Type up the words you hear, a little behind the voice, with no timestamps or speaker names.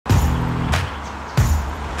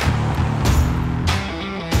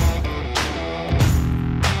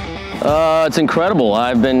It's incredible.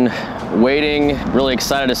 I've been waiting, really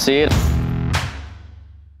excited to see it.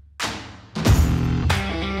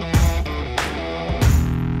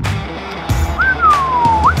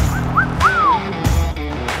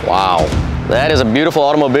 Wow, that is a beautiful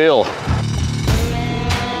automobile.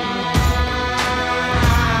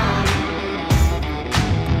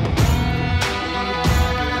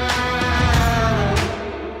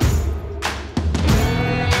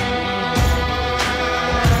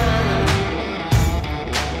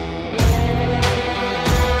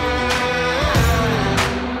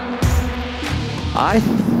 I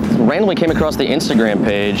randomly came across the Instagram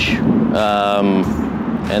page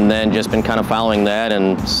and then just been kind of following that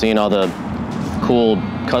and seeing all the cool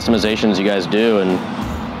customizations you guys do,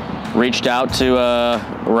 and reached out to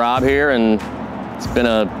Rob here, and it's been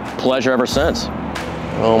a pleasure ever since.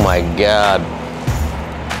 Oh my God.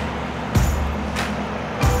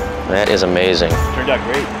 That is amazing. Turned out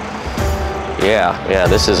great. Yeah,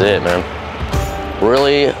 this is it, man.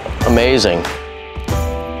 Really amazing.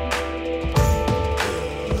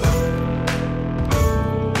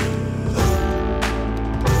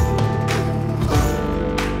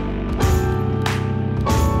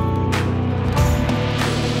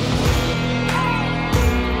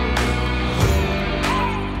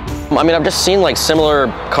 I mean, I've just seen like similar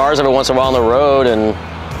cars every once in a while on the road, and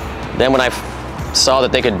then when I saw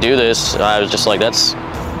that they could do this, I was just like, that's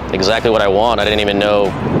exactly what I want. I didn't know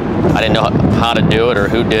how to do it or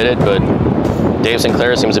who did it, but Dave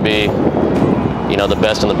Sinclair seems to be, you know, the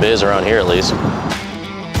best in the biz around here at least.